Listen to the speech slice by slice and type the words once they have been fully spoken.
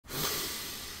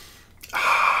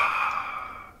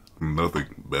Nothing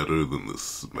better than the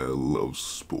smell of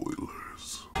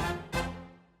spoilers.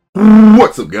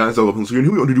 What's up, guys? I love here, and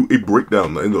here we want to do a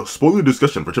breakdown and a spoiler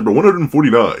discussion for chapter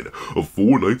 149 of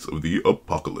Four Knights of the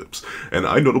Apocalypse. And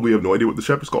I notably have no idea what this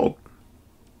chapter's called.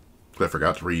 I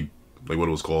forgot to read what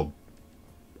it was called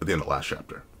at the end of the last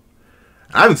chapter.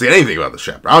 I haven't seen anything about this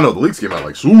chapter. I don't know, the leaks came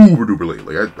out super duper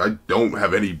late. I don't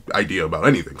have any idea about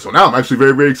anything. So now I'm actually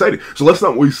very, very excited. So let's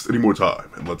not waste any more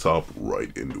time and let's hop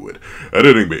right into it.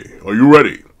 Editing bay, are you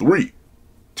ready? 3,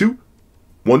 2,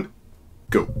 1,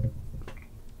 go.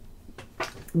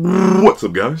 What's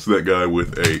up, guys? That guy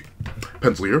with a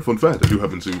pencil here. Fun fact, I do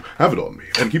happen to have it on me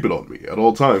and keep it on me at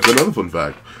all times. Another fun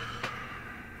fact.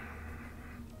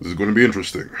 This is going to be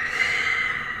interesting.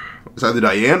 It's either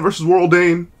Diane versus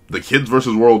Worldane, the kids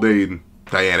versus Worldane,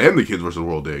 Diane and the kids versus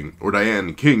Worldane, or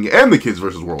Diane King and the kids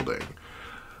versus Worldane.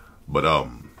 But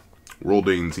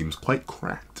Worldane seems quite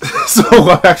cracked, so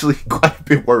I'm actually quite a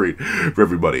bit worried for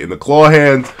everybody. And the claw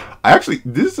hands,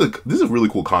 this is a really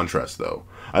cool contrast though.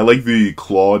 I like the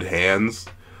clawed hands,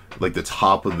 like the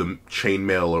top of the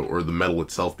chainmail or the metal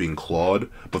itself being clawed,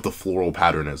 but the floral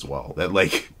pattern as well. That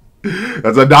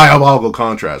that's a diabolical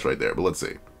contrast right there. But let's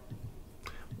see.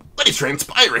 What is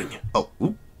transpiring? Oh,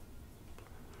 oop.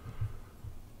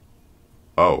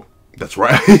 Oh, that's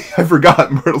right. I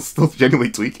forgot. Myrtle's still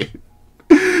genuinely tweaking.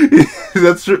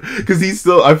 That's true, because he's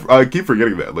still. I keep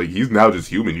forgetting that. Like, he's now just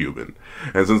human.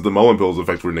 And since the Mullen Pill's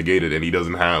effects were negated, and he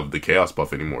doesn't have the Chaos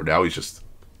buff anymore, now he's just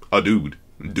a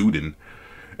dudin',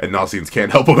 and Nazis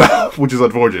can't help him out, which is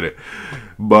unfortunate.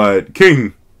 But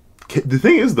King, the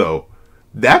thing is though,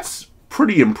 that's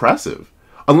pretty impressive.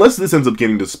 Unless this ends up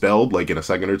getting dispelled, like, in a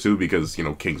second or two, because, you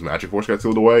know, King's magic force got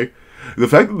sealed away. The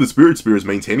fact that the Spirit Spear is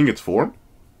maintaining its form,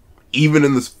 even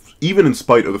in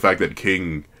spite of the fact that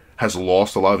King has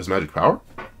lost a lot of his magic power.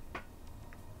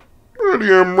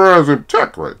 Pretty impressive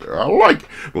tech right there. I like it.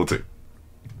 We'll see.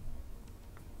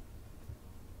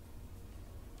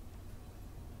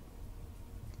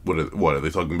 What are they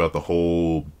talking about? The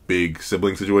whole big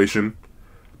sibling situation?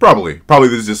 Probably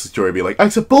this is just a story be like, I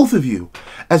accept both of you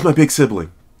as my big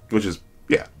sibling, which is,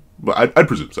 yeah, but I'd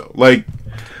presume so. Don't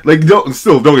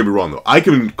get me wrong though. I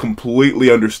can completely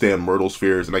understand Myrtle's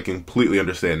fears, and I can completely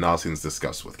understand Nasian's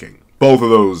disgust with King. Both of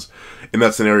those in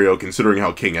that scenario, considering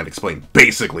how King had explained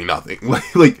basically nothing.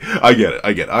 I get it.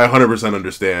 I 100%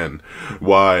 understand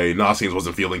why Nasian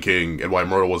wasn't feeling King and why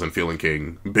Myrtle wasn't feeling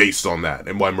King based on that,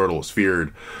 and why Myrtle was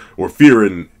fearing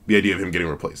the idea of him getting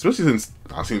replaced, especially since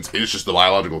Nasian is just a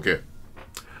biological kid.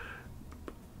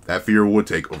 That fear would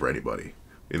take over anybody.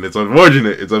 And it's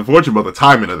unfortunate. It's unfortunate about the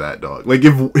timing of that, dog. Like,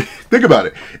 think about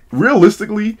it.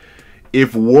 Realistically,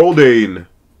 if Worldane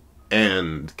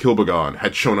and Kil'jaeden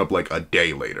had shown up like a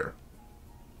day later,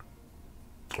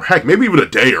 or heck, maybe even a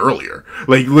day earlier,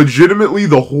 like legitimately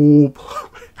the whole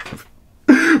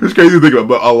it's crazy to think about,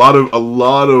 but a lot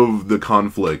of the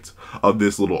conflict of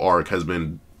this little arc has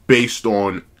been based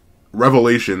on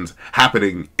revelations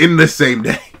happening in the same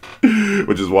day,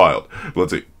 which is wild. But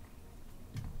let's see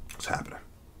what's happening.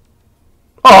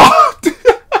 Oh,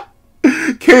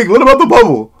 King, what about the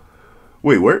bubble?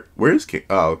 Wait, where is King?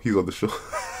 Oh, he's on the show.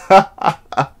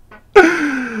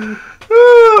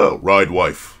 Oh, ride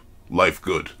wife, life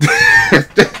good.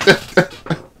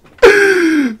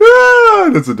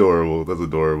 That's adorable. That's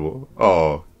adorable.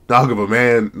 Oh, Nagaba,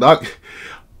 man,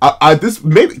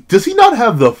 maybe does he not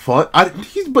have the fun?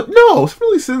 But no,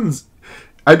 sevendeadlysins.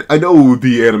 I know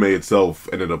the anime itself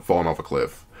ended up falling off a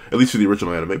cliff. At least for the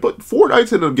original anime, but Four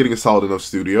Knights ended up getting a solid enough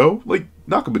studio. Like,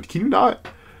 Nakaba, can you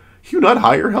not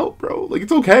hire help, bro? Like,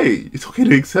 it's okay. It's okay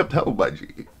to accept help, my G.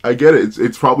 I get it.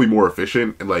 It's probably more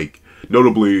efficient, and, like,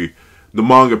 notably, the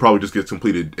manga probably just gets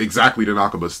completed exactly to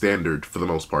Nakaba's standard for the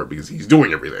most part, because he's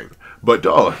doing everything. But,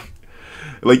 dog,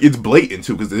 like, it's blatant,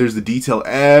 too, because there's the detail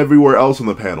everywhere else on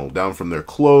the panel, down from their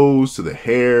clothes to the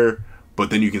hair,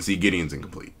 but then you can see Gideon's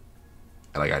incomplete.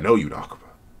 And, like, I know you, Nakaba.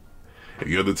 If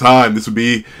you had the time, this would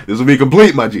be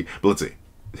complete, my G. But let's see.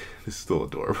 This is still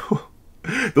adorable.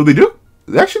 Though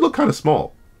they actually look kind of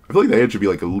small. I feel like the head should be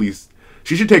like at least.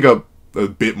 She should take up a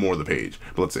bit more of the page.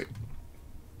 But let's see.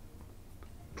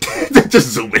 Just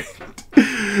zoom in.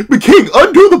 But King,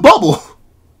 undo the bubble.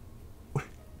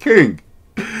 King,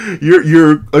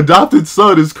 your adopted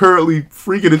son is currently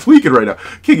freaking and tweaking right now.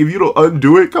 King, if you don't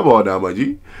undo it, come on now, my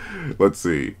G. Let's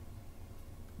see.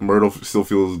 Myrtle still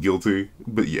feels guilty,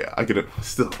 but yeah, I can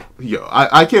still,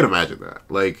 I can't imagine that.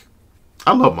 Like,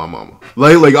 I love my mama.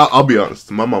 Like I'll be honest,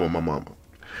 my mama,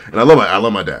 and I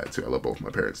love my dad too. I love both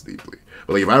my parents deeply.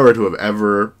 But like, if I were to have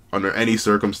ever, under any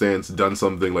circumstance, done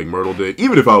something like Myrtle did,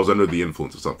 even if I was under the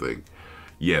influence of something,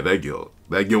 Yeah, that guilt,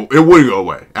 it wouldn't go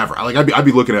away ever. Like I'd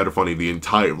be looking at it funny the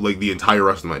entire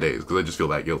rest of my days because I just feel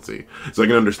that guilty. So I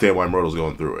can understand why Myrtle's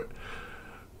going through it.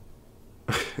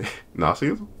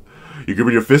 Nazism? You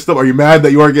giving your fist up? Are you mad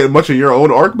that you aren't getting much of your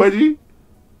own arc, my G?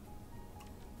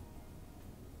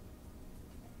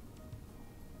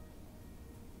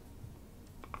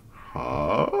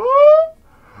 Huh?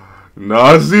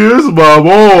 Nazi's my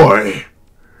boy.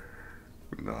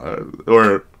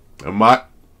 Or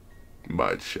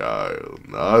my child.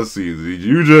 Nazi, did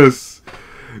you just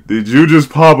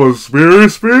pop a spear?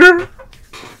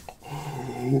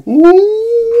 Ooh,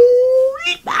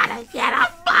 you gotta get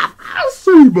up. I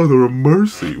say, mother of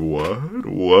mercy. What?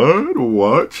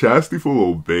 Chastityful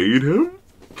obeyed him?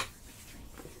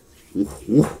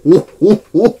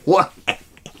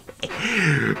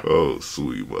 Oh,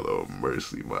 sweet mother of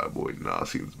mercy, my boy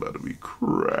Nasi's about to be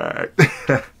cracked.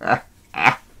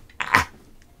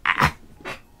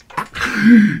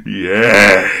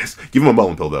 Yes! Give him a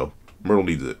mullen pill, though. Myrtle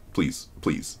needs it. Please.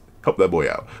 Help that boy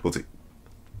out. Let's see.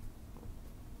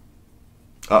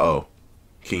 Uh-oh.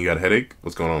 King, you got a headache?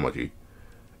 What's going on, my G?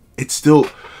 It's still...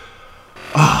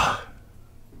 I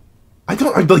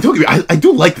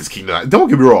do like this king design. Don't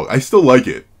get me wrong. I still like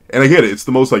it. And I get it. It's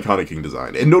the most iconic king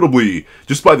design. And notably,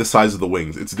 just by the size of the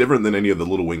wings, it's different than any of the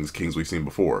little wings kings we've seen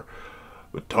before.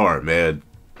 But darn, man.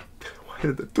 Why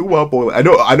did that do my boy? I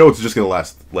know it's just going to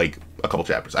last, like, a couple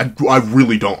chapters. I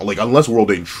really don't. Like, unless World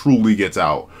Dane truly gets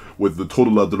out with the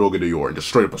Toda la Droga de Yor and just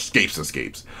straight up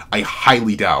escapes, I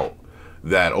highly doubt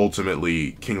that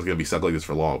ultimately King's going to be stuck like this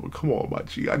for long. But come on, my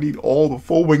G. I need all the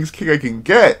full wings King I can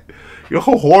get. You know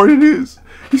how hard it is?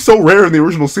 He's so rare in the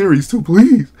original series, too.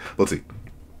 Please. Let's see.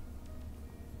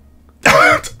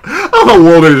 I know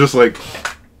World Dane is just like,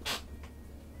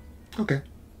 okay.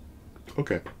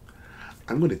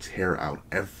 I'm gonna tear out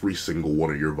every single one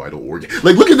of your vital organs.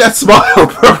 Like, look at that smile,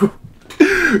 bro.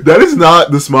 That is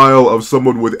not the smile of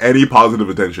someone with any positive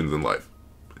intentions in life.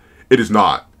 It is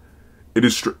not. It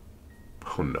is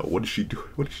oh no, what is she doing?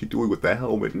 What is she doing with that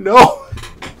helmet? No!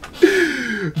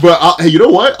 But, hey, you know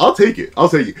what? I'll take it.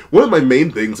 One of my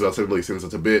main things about Seven Deadly Sins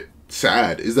that's a bit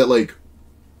sad is that, like,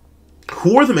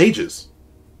 who are the mages?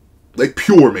 Like,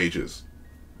 pure mages.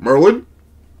 Merlin?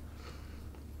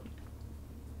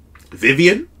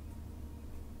 Vivian?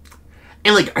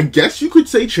 And, like, I guess you could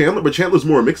say Chandler, but Chandler's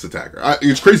more a mixed attacker.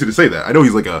 It's crazy to say that. I know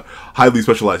he's, like, a highly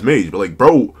specialized mage, but, like,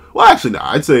 bro... Well, actually, no.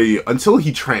 I'd say until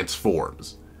he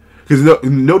transforms. Because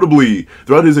notably,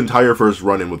 throughout his entire first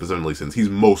run-in with the Seven Deadly Sins, he's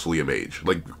mostly a mage.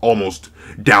 Like, almost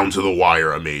down to the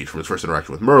wire a mage. From his first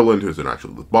interaction with Merlin to his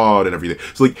interaction with Bod and everything.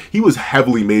 So, like, he was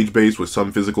heavily mage-based with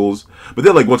some physicals. But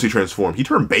then, like, once he transformed, he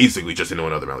turned basically just into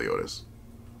another Meliodas.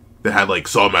 That had, like,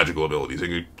 some magical abilities. He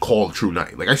could call a true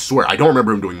knight. Like, I swear, I don't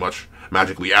remember him doing much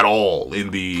magically at all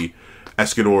in the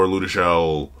Escanor,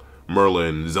 Ludoshel,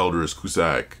 Merlin, Zeldris,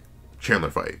 Cusack, Chandler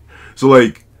fight. So,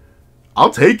 like, I'll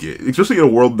take it. Especially in a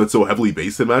world that's so heavily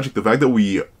based in magic. The fact that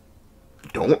we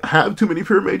don't have too many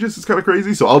pure mages is kind of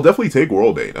crazy. So I'll definitely take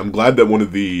World Dane. I'm glad that one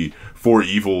of the 4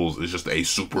 evils is just a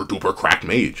super duper cracked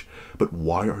mage. But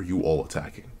why are you all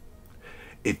attacking?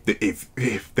 If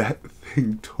that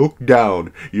thing took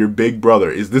down your big brother,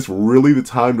 is this really the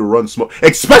time to run smoke?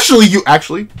 Especially you,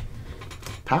 actually.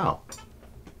 Pow.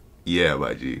 Yeah,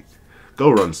 my G.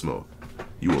 Go run smoke.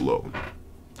 You alone.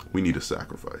 We need a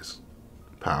sacrifice.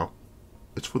 Pow.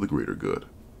 It's for the greater good.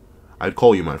 I'd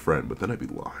call you my friend, but then I'd be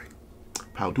lying.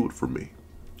 Pow, do it for me.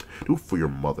 Do it for your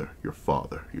mother, your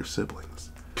father, your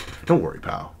siblings. Don't worry,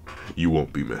 Pow. You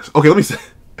won't be missed. Okay, let me say...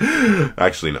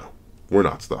 Actually, no. We're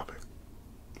not stopping.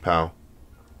 Pow,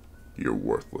 you're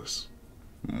worthless.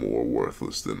 More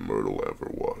worthless than Myrtle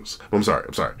ever was. I'm sorry.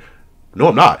 No,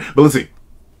 I'm not. But let's see.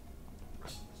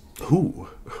 Who?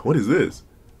 What is this?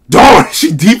 Darn!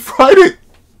 She deep fried it!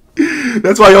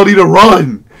 That's why y'all need to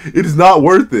run! It is not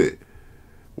worth it.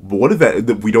 But what if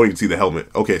that... We don't even see the helmet.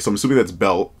 Okay, so I'm assuming that's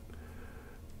Belt.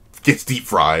 Gets deep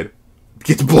fried.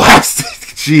 Gets blasted.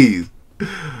 Jeez.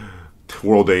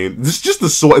 World Dane. This is just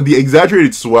the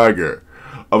exaggerated swagger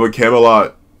of a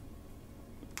Camelot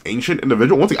ancient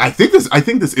individual. One thing, I think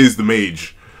this is the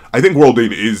mage. I think World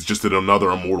Dane is just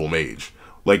another immortal mage.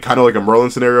 Like, kind of like a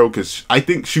Merlin scenario, because I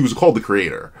think she was called the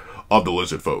creator of the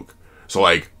lizard folk. So,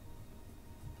 like,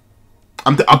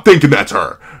 I'm thinking that's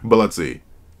her. But let's see.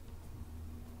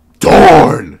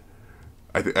 Darn!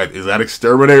 Is that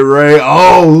Exterminate Ray?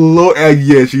 Oh, look.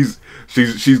 Yeah, she's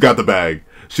got the bag.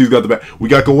 She's got the bag. We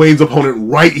got Gawain's opponent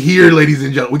right here, ladies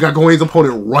and gentlemen. We got Gawain's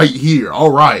opponent right here.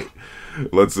 All right.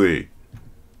 Let's see.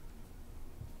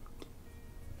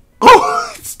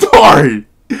 Oh, it's Darn!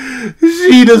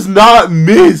 She does not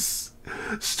miss.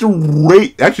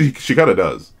 Straight. Actually, she kind of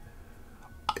does.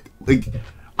 Like,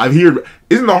 I've heard.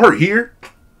 Isn't the heart here?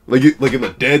 Like in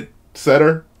the dead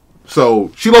center.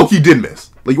 So she low-key did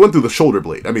miss. Like, you went through the shoulder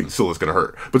blade. I mean, still it's gonna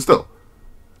hurt, but still.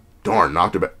 Darn,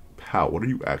 knocked her back. How? What are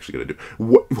you actually gonna do?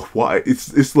 What? Why?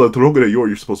 It's La Droga de Yor.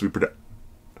 You're supposed to be protect.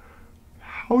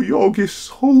 How y'all get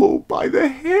soloed by the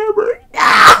hammer?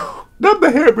 No! Not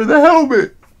the hammer, the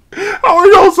helmet. How are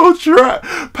y'all so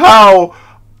trapped? Pow!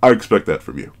 I expect that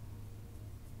from you.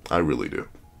 I really do.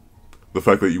 The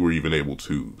fact that you were even able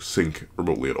to sync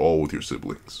remotely at all with your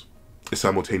siblings is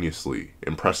simultaneously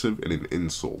impressive and an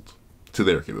insult to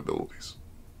their capabilities.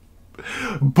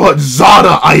 But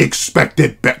Zana, I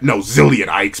expected no, Zillion,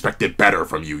 I expected better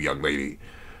from you, young lady.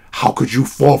 How could you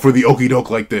fall for the okie doke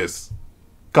like this?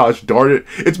 Gosh darn it.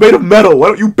 It's made of metal. Why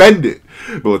don't you bend it?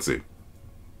 But let's see.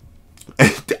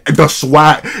 The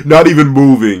swag, not even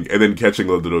moving, and then catching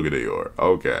La Droga de Yor.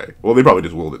 Okay. Well, they probably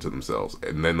just willed it to themselves.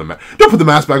 And then the don't put the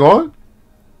mask back on.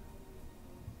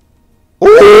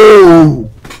 Oh!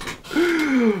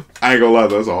 I ain't gonna lie,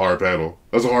 that's a hard panel.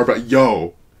 That's a hard panel.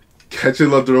 Yo. Catching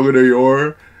La Droga de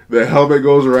Yor. The helmet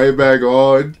goes right back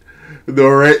on.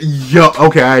 Yo.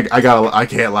 Okay, I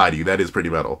can't lie to you. That is pretty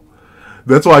metal.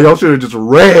 That's why y'all should have just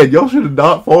ran. Y'all should have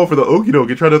not fallen for the okie doke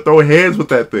and tried to throw hands with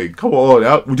that thing. Come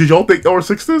on. Did y'all think y'all were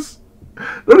sixes?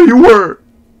 None of you were.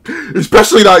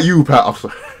 Especially not you, pal. I'm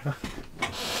sorry.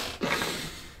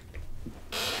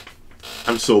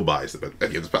 I'm so biased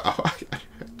against pal.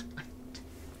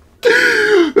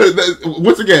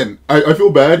 Once again, I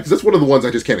feel bad because that's one of the ones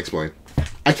I just can't explain.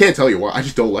 I can't tell you why. I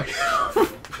just don't like it.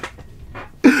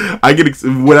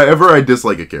 Whenever I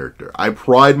dislike a character, I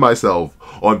pride myself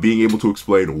on being able to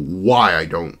explain why I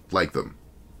don't like them.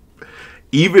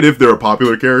 Even if they're a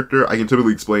popular character, I can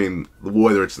typically explain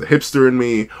whether it's the hipster in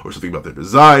me, or something about their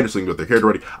design, or something about their character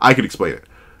writing. I can explain it.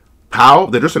 How?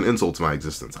 They're just an insult to my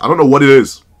existence. I don't know what it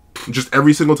is. Just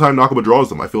every single time Nakaba draws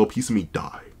them, I feel a piece of me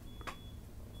die.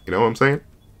 You know what I'm saying?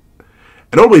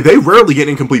 And normally, they rarely get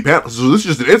incomplete panels, so this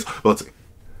is just an insult. Let's see.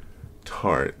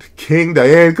 King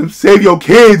Diane, come save your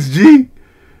kids, G.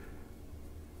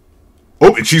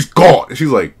 Oh, and she's gone. And she's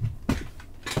like,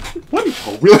 what?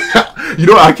 Y'all really? You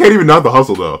know, I can't even knock the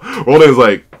hustle though. Roldan's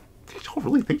like, did y'all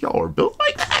really think y'all are built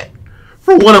like that?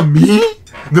 For one of me?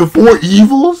 The four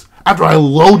evils? After I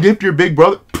low dipped your big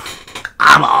brother?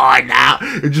 I'm on now.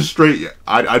 And just straight,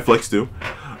 I'd flex too.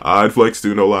 I'd flex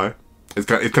too, no lie. It's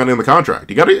kind of in the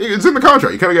contract. It's in the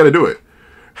contract. You kind of got to do it.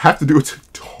 Have to do it to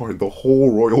darn the whole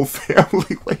royal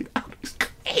family laid out his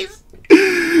case.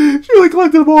 She really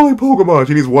collected them all like Pokemon.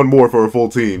 She needs one more for a full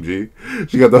team, G.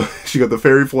 She got the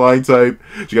fairy flying type.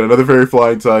 She got another fairy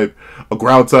flying type, a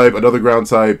ground type, another ground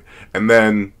type, and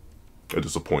then a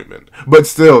disappointment. But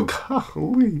still,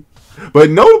 golly. But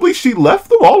notably, she left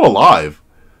them all alive,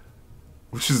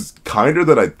 which is kinder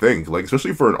than I think. Like,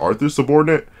 especially for an Arthur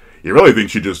subordinate, you really think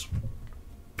she just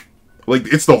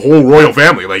it's the whole royal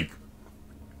family. Like,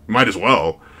 might as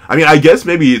well. I mean, I guess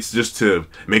maybe it's just to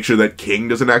make sure that King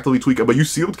doesn't actively tweak it, but you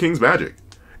sealed King's magic.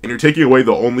 And you're taking away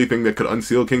the only thing that could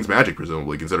unseal King's magic,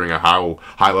 presumably, considering how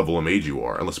high level a mage you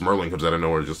are. Unless Merlin comes out of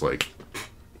nowhere and just like,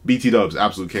 BT dubs,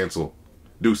 absolute cancel.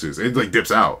 Deuces. It like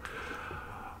dips out.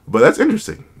 But that's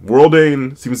interesting.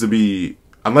 Worldane seems to be,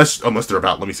 unless they're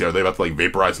about, let me see, are they about to like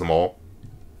vaporize them all?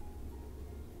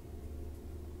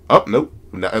 Oh, nope.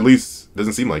 At least,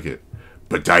 doesn't seem like it.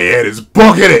 But Diane is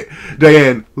booking it!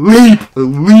 Diane, leap!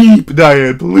 Leap,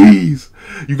 Diane, please!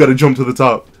 You gotta jump to the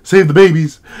top. Save the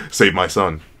babies! Save my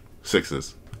son.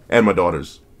 Sixes. And my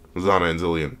daughters. Zana and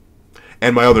Zillion.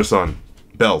 And my other son.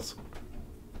 Belt.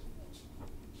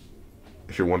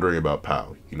 If you're wondering about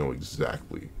Pow, you know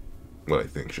exactly what I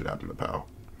think should happen to Pow.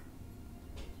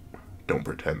 Don't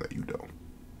pretend that you don't.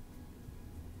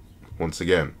 Once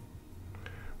again,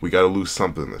 we gotta lose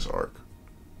something in this arc.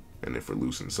 And if we're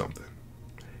losing something,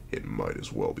 it might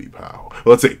as well be Pow.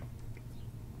 Let's see.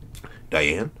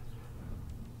 Diane?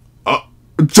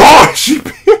 Josh!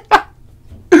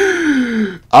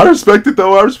 I respect it,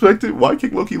 though. I respect it. Why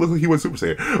King Loki look like he went Super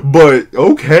Saiyan? But,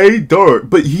 okay, darn.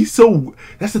 But he's so...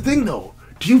 That's the thing, though.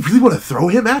 Do you really want to throw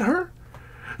him at her?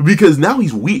 Because now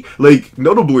he's weak. Like,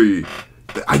 notably,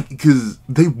 because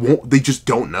they just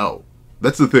don't know.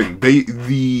 That's the thing.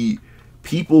 The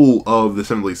people of the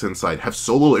sevendeadlysins side have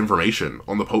so little information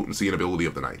on the potency and ability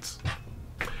of the knights.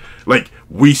 Like,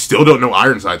 we still don't know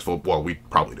Ironside's full... Well, we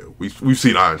probably do. We've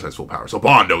seen Ironside's full power. So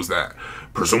Bond knows that.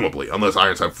 Presumably. Unless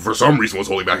Ironside, for some reason, was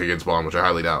holding back against Bond, which I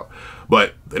highly doubt.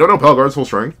 But they don't know Pelgard's full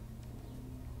strength.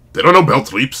 They don't know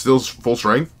Belt's Leap's still full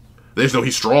strength. They just know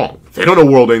he's strong. They don't know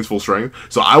Worldane's full strength.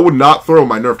 So I would not throw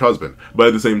my nerfed husband. But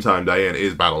at the same time, Diane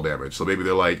is battle damage. So maybe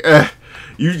they're like,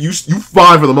 you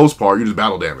fine for the most part. You're just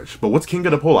battle damage. But what's King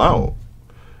going to pull out?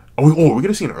 Are we going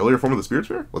to see an earlier form of the Spirit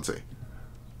Sphere? Let's see.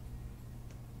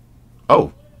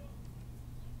 Oh.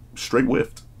 Straight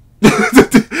whiffed.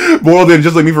 Worldane,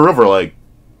 just like me for real, for like,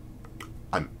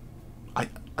 I'm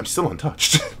still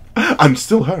untouched. I'm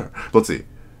still her. Let's see.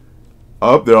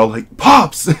 Up, they're all like,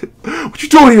 Pops! What you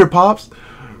doing here, Pops?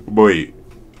 Wait.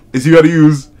 Is he gonna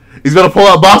use... He's gonna pull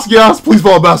out Basquiat's? Please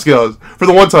pull out Basquiat's. For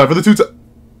the one time, for the two times.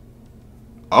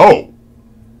 Oh.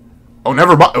 Oh,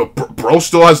 never mind. Bro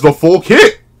still has the full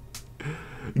kit.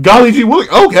 Golly gee willing.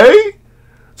 Okay.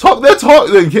 Talk.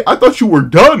 I thought you were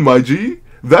done, my G.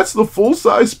 That's the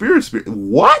full-size Spirit.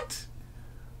 What?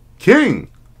 King.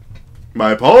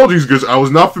 My apologies, because I was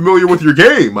not familiar with your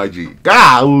game, my G.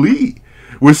 Golly.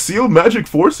 With sealed magic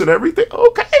force and everything?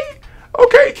 Okay.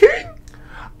 Okay, King.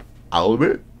 I'll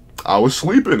admit, I was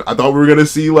sleeping. I thought we were going to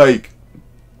see, like,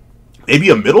 maybe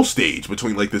a middle stage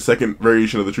between, like, the second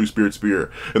variation of the True Spirit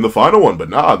Spear and the final one. But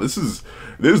nah, this is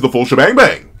the full shebang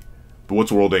bang. But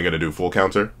what's Worldane going to do? Full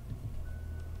counter?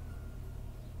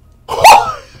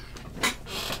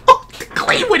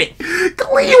 Clean with it.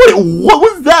 Clean with it. What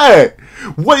was that?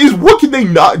 What can they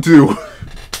not do?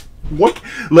 What,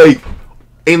 like...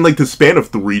 In, like, the span of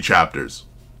 3 chapters.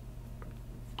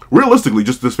 Realistically,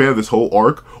 just the span of this whole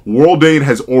arc, Worldane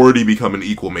has already become an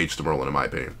equal mage to Merlin, in my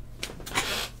opinion.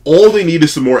 All they need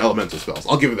is some more elemental spells.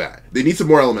 I'll give it that. They need some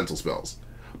more elemental spells.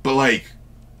 But, like,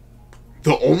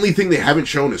 the only thing they haven't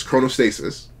shown is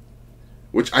Chronostasis,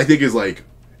 which I think is, like,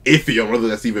 iffy on whether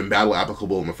that's even battle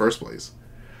applicable in the first place.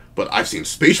 But I've seen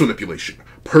spatial manipulation,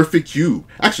 perfect cube.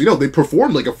 Actually, no, they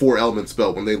performed like a 4-element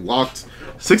spell when they locked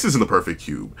 6s in the perfect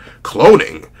cube.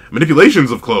 Cloning,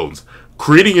 manipulations of clones,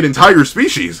 creating an entire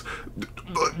species,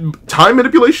 time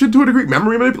manipulation to a degree,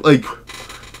 memory manipulation. Like,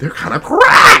 they're kind of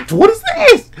cracked. What is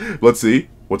this? Let's see.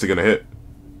 What's it gonna hit?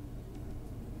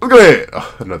 Look at it.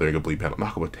 Oh, another incomplete panel.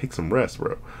 Nakaba, take some rest,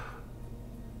 bro.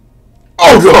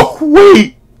 Oh no!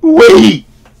 Wait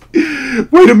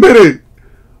a minute.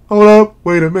 Hold up,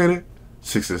 wait a minute.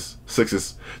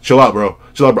 6s. Chill out, bro.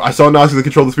 I saw Nasian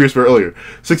control the Spirit earlier.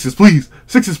 6s, please.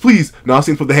 6s, please.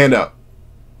 Nasian, put the hand out.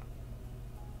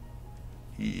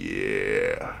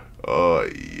 Yeah. Oh,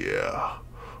 yeah.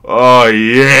 Oh,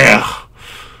 yeah.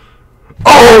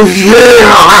 Oh,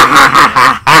 yeah.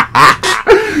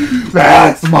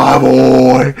 That's my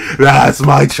boy. That's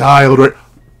my child. Right?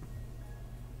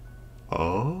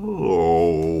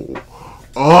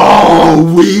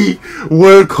 Oh,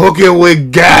 we're cooking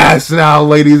with gas now,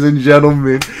 ladies and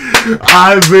gentlemen.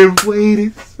 I've been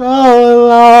waiting so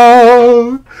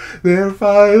long. They're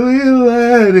finally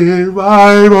letting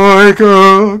my boy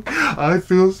cook. I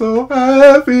feel so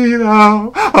happy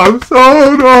now. I'm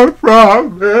so not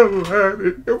from him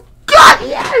letting him. God,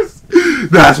 yes!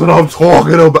 That's what I'm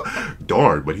talking about.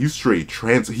 Darn, but he's straight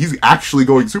he's actually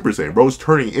going Super Saiyan. Bro's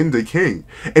turning into King.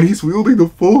 And he's wielding the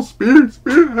full Spirit.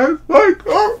 Spirit has my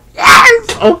car.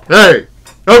 Yes! Okay.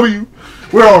 W,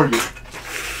 where are you?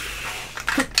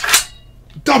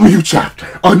 W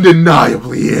chapter.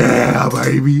 Undeniably, yeah,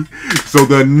 baby. So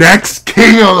the next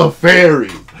King of the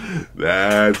Fairies.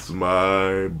 That's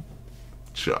my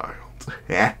child.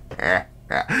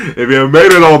 If you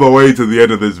made it all the way to the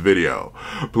end of this video,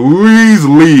 please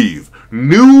leave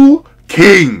new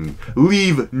King.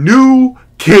 Leave new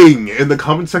King in the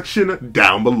comment section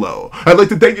down below. I'd like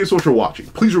to thank you so much for watching.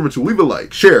 Please remember to leave a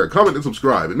like, share, comment, and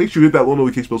subscribe. And make sure you hit that little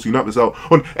notification bell so you not miss out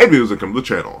on any videos that come to the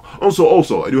channel.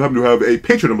 Also, I do happen to have a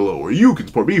Patreon down below where you can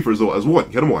support me for as little as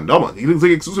 $1 a month. You can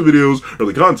see exclusive videos,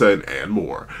 early content, and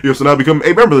more. You also now become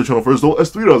a member of the channel for as little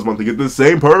as $3 a month to get the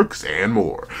same perks and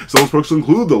more. So those perks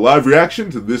include the live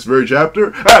reaction to this very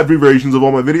chapter, ad-free variations of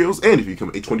all my videos, and if you become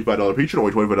a $25 patron or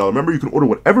a $25 member, you can order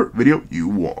whatever video you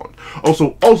want.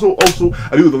 Also,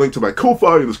 I do have the link to my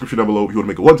Ko-Fi in the description down below if you want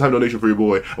to make a one-time donation for your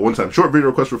boy, a one-time short video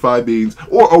request for 5 beans,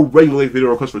 or a regular video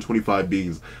request for 25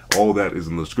 beans. All that is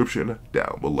in the description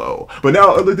down below. But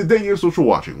now, I'd like to thank you so much for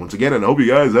watching once again, and I hope you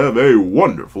guys have a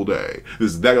wonderful day.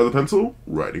 This is that guy with the pencil,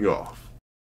 writing off.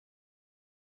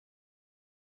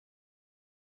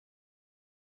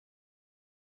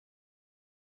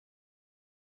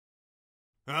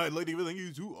 I'd like to thank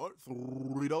you to our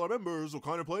 $3 members: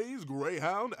 O'Connor Plays,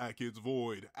 Greyhound, At Kids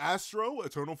Void, Astro,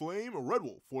 Eternal Flame, Red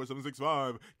Wolf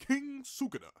 4765, King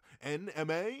Sukuna,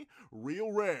 NMA,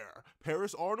 Real Rare,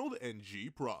 Paris Arnold, and G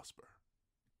Prosper.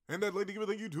 And I'd like to give a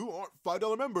thank you to our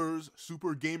 $5 members: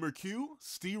 Super Gamer Q,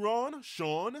 Steron,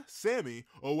 Sean, Sammy,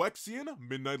 Oexian,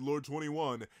 Midnight Lord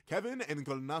 21, Kevin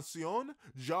Encarnacion,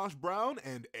 Josh Brown,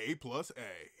 and A+A.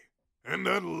 And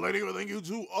I'd like to give a thank you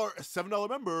to our $7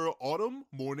 member, Autumn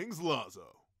Mornings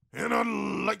Lazo. And I'd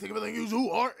like to give a thank you to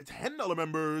our $10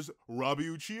 members, Robbie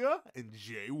Uchiha and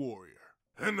Jay Warrior.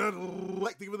 And I'd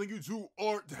like to give a thank you to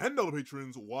our $10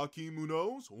 patrons, Joaquin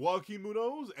Munoz,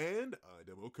 and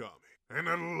Idem Okami. And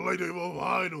I'd like to give a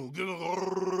final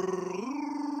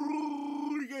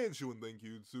gargantuan thank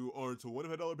you to our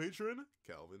 $25 patron,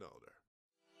 Calvin Elder.